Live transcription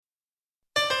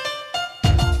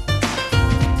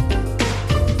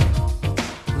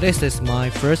This is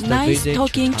my first Nice visit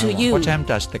talking to you. What time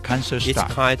does the concert It's start?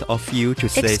 kind of you to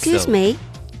say Excuse so. me,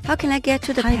 how can I get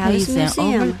to the Taipei Palace is an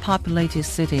Museum? overpopulated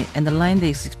city and the land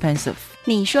is expensive.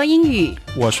 你说英语，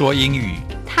我说英语，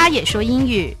他也说英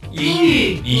语，英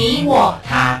语你我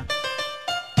他。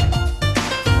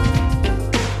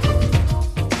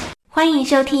欢迎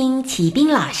收听齐斌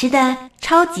老师的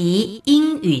超级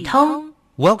英语通。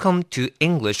Welcome to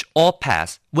English All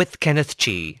Pass with Kenneth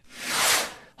Chi.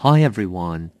 Hi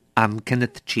everyone, I'm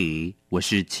Kenneth Chi. 我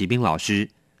是齐斌老师。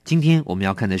今天我们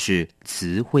要看的是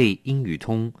词汇英语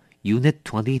通 Unit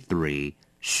 23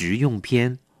实用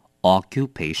篇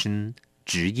Occupation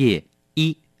职业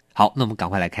1。好，那我们赶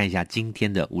快来看一下今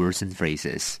天的 Words and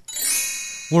Phrases.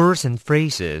 Words and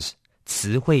Phrases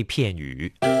词汇片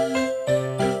语。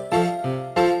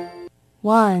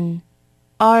1.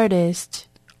 Artist.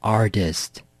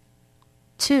 Artist,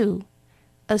 2.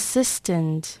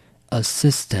 Assistant.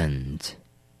 assistant,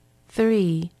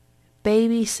 3.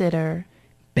 Babysitter.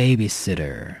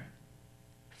 babysitter,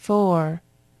 4.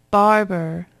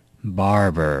 Barber.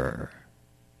 barber,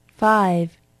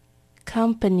 5.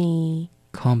 Company.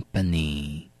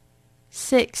 company,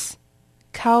 6.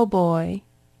 Cowboy.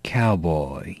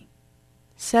 cowboy,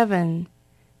 7.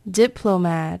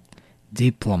 Diplomat.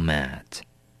 diplomat,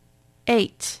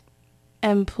 8.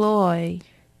 Employ.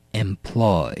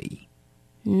 employ,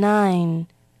 9.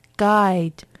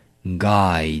 Guide.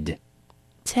 guide,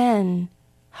 10.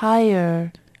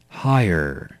 Hire.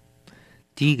 hire,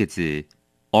 第一个字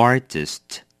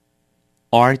Artist,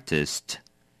 Artist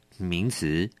名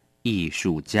词艺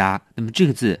术家。那么这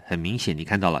个字很明显你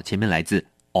看到了前面来自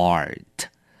Art,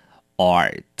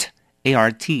 Art,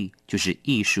 A-R-T 就是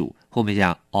艺术，后面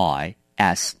加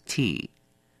I-S-T。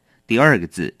 第二个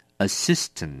字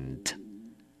Assistant,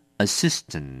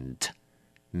 Assistant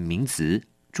名词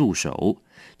助手。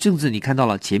这个字你看到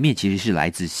了前面其实是来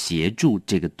自协助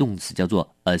这个动词叫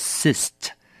做 assist，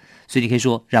 所以你可以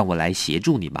说让我来协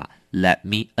助你吧， Let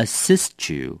me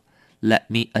assist you, Let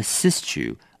me assist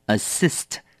you.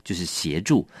 Assist 就是协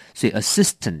助，所以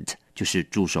assistant 就是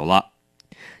助手了。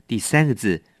第三个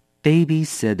字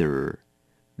babysitter,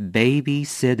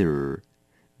 babysitter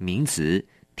名词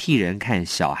替人看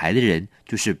小孩的人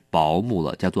就是保姆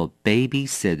了，叫做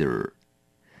babysitter。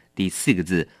第四个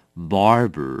字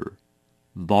barber,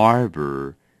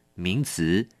 barber 名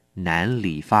词男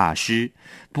理发师。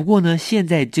不过呢现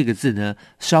在这个字呢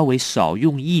稍微少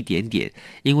用一点点，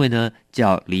因为呢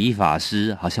叫理发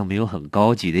师好像没有很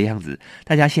高级的样子，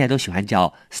大家现在都喜欢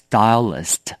叫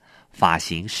stylist 发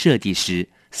型设计师。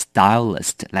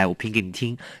 stylist 来我拼给你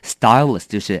听， stylist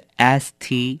就是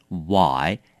S-T-Y-L-I-S-T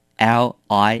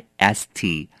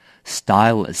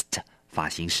stylist 发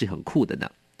型师很酷的呢。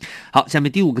好，下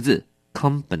面第五个字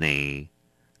company,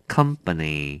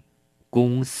 company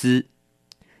公司。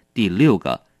第六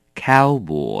个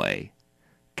cowboy,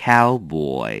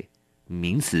 cowboy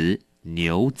名词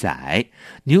牛仔。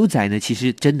牛仔呢其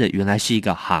实真的原来是一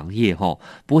个行业齁，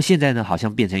不过现在呢好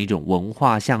像变成一种文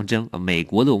化象征，美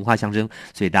国的文化象征，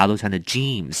所以大家都穿的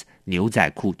jeans 牛仔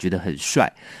裤觉得很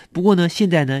帅。不过呢现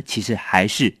在呢其实还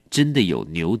是真的有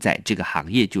牛仔这个行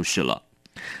业就是了。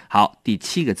好，第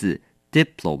七个字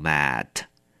diplomat,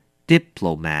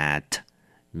 diplomat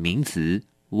名词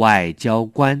外交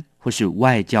官或是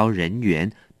外交人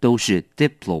员都是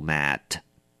diplomat。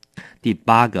 第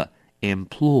八个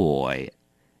employ,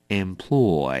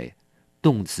 employ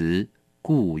动词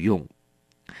雇用。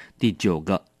第九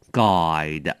个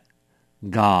guide,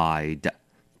 guide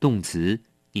动词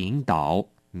引导，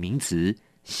名词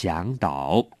向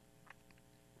导。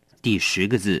第十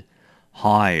个字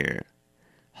hire,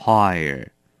 hire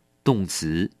动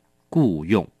词雇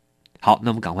用。好，那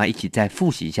我们赶快一起再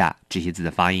复习一下这些字的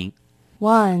发音。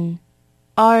 1.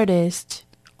 Artist.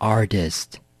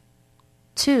 artist,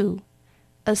 2.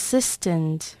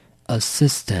 Assistant.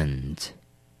 assistant,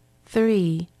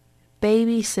 3.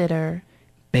 Babysitter.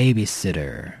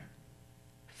 babysitter,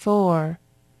 4.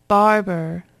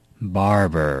 Barber.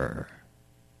 barber,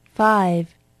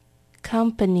 5.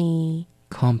 Company.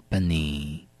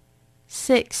 company,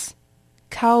 6.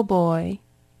 Cowboy.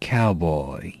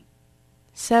 cowboy,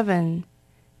 7.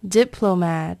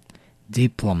 Diplomat.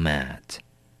 diplomat,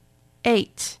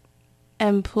 8.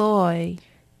 Employ.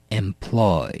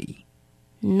 employ,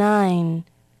 9.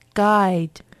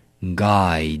 Guide.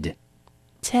 guide,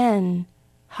 10.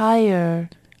 Hire.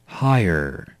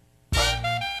 hire.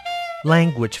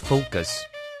 Language focus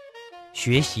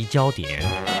学习焦点。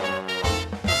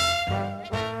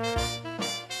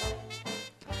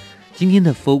今天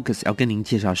的 focus 要跟您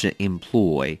介绍是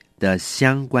employ 的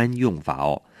相关用法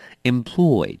哦。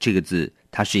employ 这个字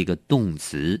它是一个动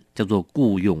词，叫做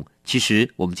雇用。其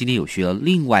实我们今天有学了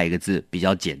另外一个字比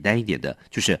较简单一点的，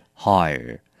就是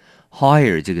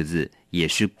hire 这个字也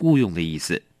是雇用的意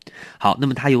思。好，那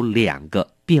么它有2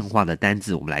个变化的单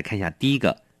字，我们来看一下。第一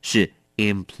个是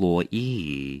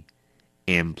employee。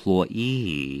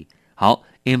好，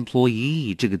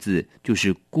 employee 这个字就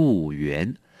是雇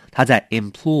员，它在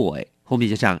employ 后面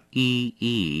加上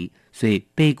ee， 所以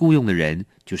被雇用的人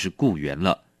就是雇员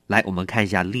了。来，我们看一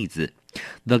下例子。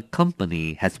The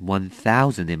company has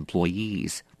 1,000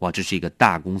 employees。 哇，这是一个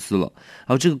大公司了。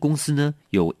而这个公司呢，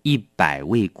有100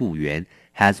位雇员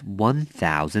has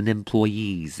 1,000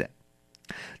 employees。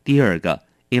 第二个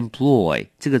employ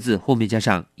这个字后面加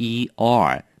上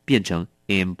er 变成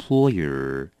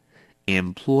employer，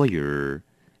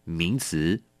 名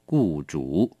词，雇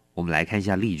主。我们来看一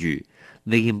下例句。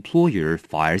 The employer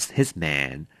fires his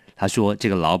man。 他说这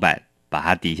个老板把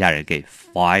他底下人给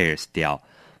fires 掉。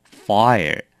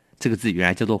 fire 这个字原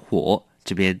来叫做火，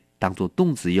这边当作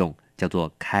动词用，叫做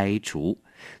开除，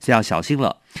所以要小心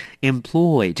了。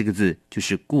 employ 这个字就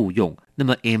是雇用，那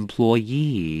么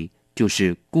employee 就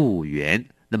是雇员，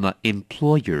那么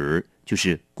employer 就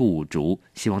是雇主。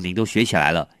希望您都学起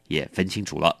来了，也分清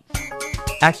楚了。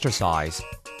 Exercise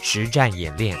实战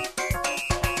演练。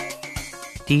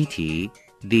第一题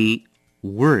The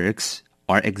works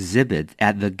are exhibited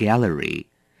at the gallery。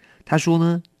 他说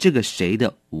呢，这个谁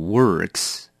的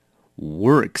works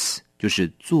就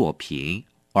是作品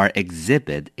are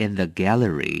exhibited in the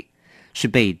gallery 是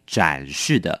被展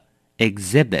示的。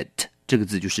 exhibit 这个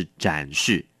字就是展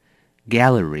示，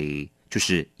 gallery 就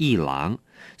是艺廊，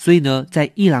所以呢，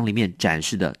在艺廊里面展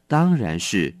示的当然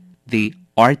是 the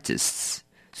artists，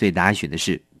 所以答案选的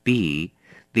是 B。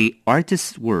 The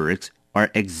artists' works are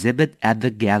exhibited at the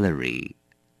gallery。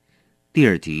 第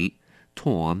二题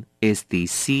Tom is the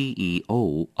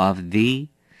CEO of the。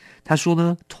 他说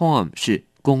呢 Tom 是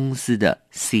公司的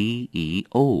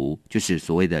CEO， 就是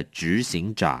所谓的执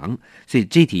行长，所以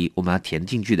这题我们要填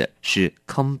进去的是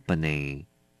company。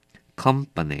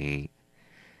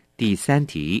 第三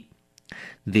题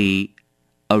They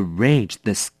arranged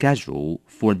the schedule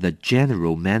for the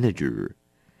general manager。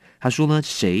 他说呢，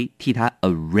谁替他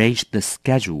arrange the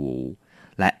schedule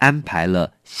来安排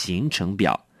了行程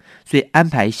表，所以安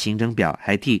排行程表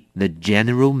还替 the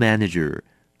general manager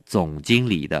总经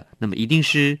理的，那么一定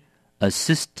是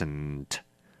assistant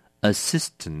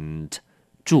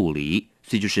助理，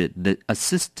所以就是 the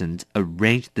assistant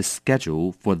arranged the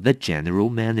schedule for the general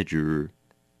manager。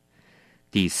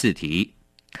 第四题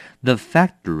The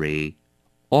factory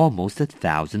almost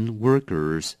 1,000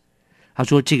 workers。 他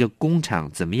说这个工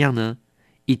厂怎么样呢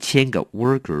？1000个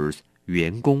workers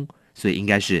员工，所以应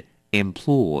该是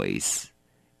employees。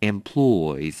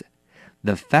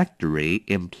 The factory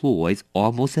employs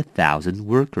almost 1,000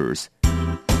 workers。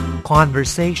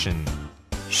 Conversation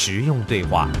实用对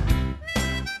话。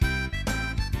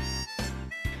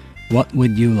 What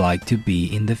would you like to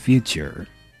be in the future?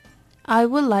 I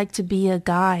would like to be a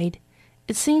guide.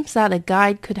 It seems that a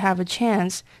guide could have a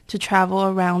chance to travel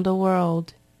around the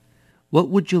world. What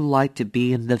would you like to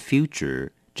be in the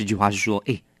future? 这句话是说，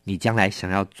你将来想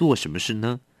要做什么事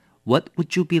呢？ What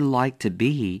would you be like to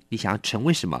be? 你想要成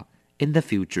为什么 in the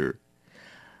future?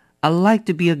 I like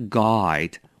to be a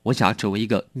guide. 我想要成为一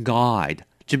个 guide.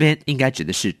 这边应该指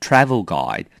的是 travel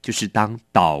guide， 就是当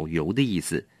导游的意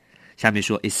思。下面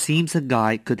说 It seems a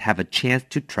guide could have a chance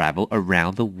to travel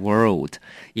around the world.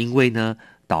 因为呢，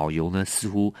导游呢似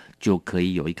乎就可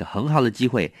以有一个很好的机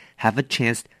会 have a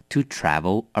chance to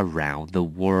travel around the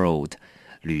world，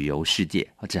 旅游世界，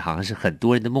这好像是很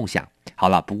多人的梦想。好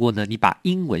了，不过呢，你把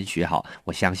英文学好，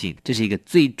我相信这是一个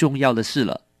最重要的事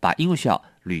了。把英文学好，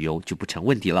旅游就不成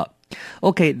问题了。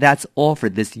Okay, that's all for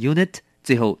this unit.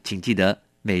 最后，请记得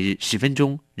每日10分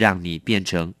钟，让你变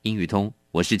成英语通。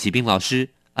我是齐斌老师。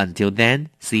Until then,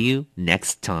 see you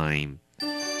next time.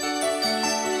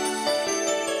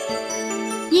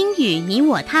 英语你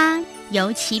我他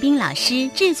由齐斌老师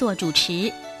制作主持，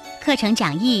课程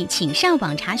讲义请上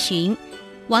网查询，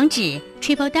网址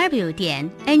www.ner.gov.tw